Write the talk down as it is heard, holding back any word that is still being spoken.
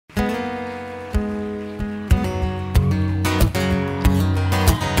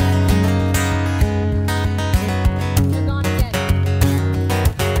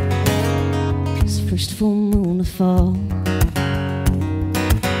full moon to fall.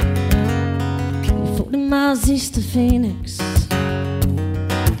 You're 40 miles east of Phoenix,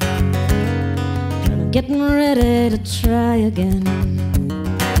 getting ready to try again.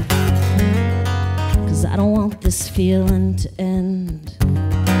 'Cause I don't want this feeling to end.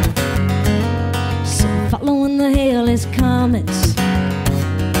 So I'm following the Halley's comets,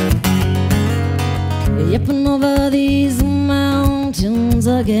 yipping over these mountains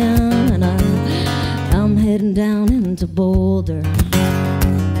again. And I'm heading down into Boulder.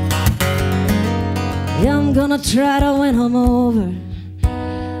 Yeah, I'm gonna try to win 'em over,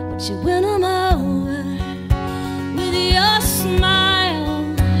 but you win 'em over with your smile.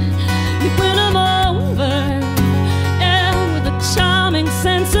 You win 'em over, yeah, with a charming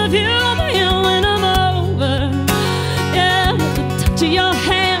sense of humor. You win 'em over, yeah, with the touch of your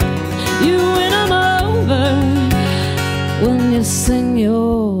hand. You win 'em over when you sing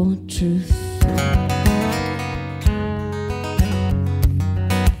your truth.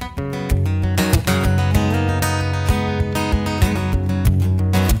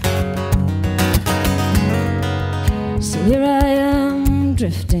 So here I am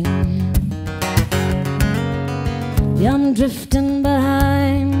drifting, yeah, I'm drifting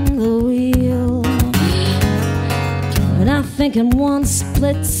behind the wheel, and I think in one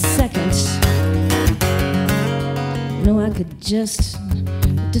split second, you know, I could just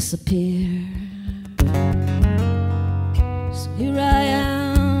disappear. So here I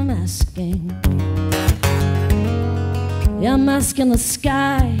am asking, yeah, I'm asking the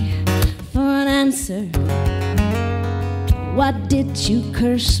sky for an answer. Why did you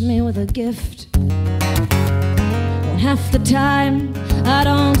curse me with a gift? And half the time I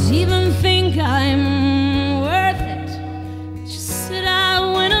don't even think I'm worth it. Just said I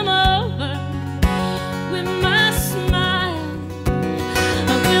win 'em over with my smile.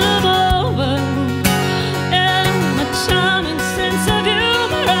 I win 'em over, yeah, my charming sense of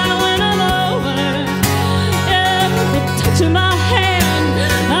humor. I win 'em over, yeah, with the touch of my hand.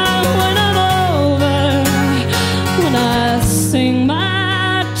 I win 'em over when I sing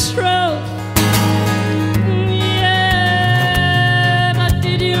my truth. Yeah, but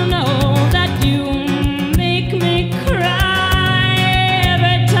did you know that you make me cry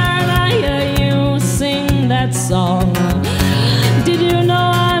every time I hear you sing that song? Did you know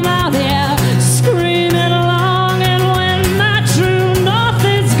I'm out there screaming along, and when my true north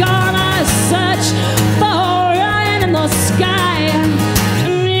is gone, I search for Orion in the sky, and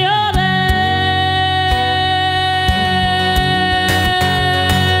you're there.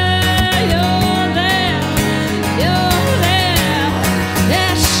 You're there,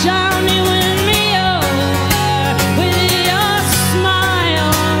 yeah, Sean, you win me over with your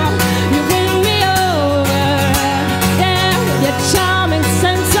smile. You win me over, yeah, with your charming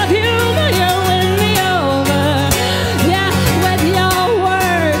sense of humor. You win me over, yeah, with your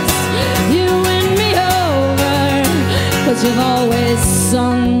words. You win me over, 'cause you've always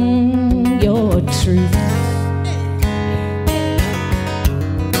sung your truth.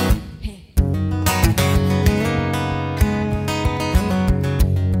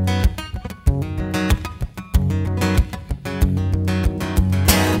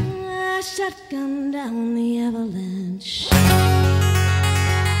 Shotgun down the avalanche.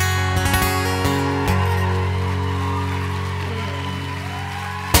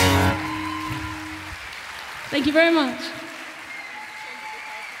 Thank you very much.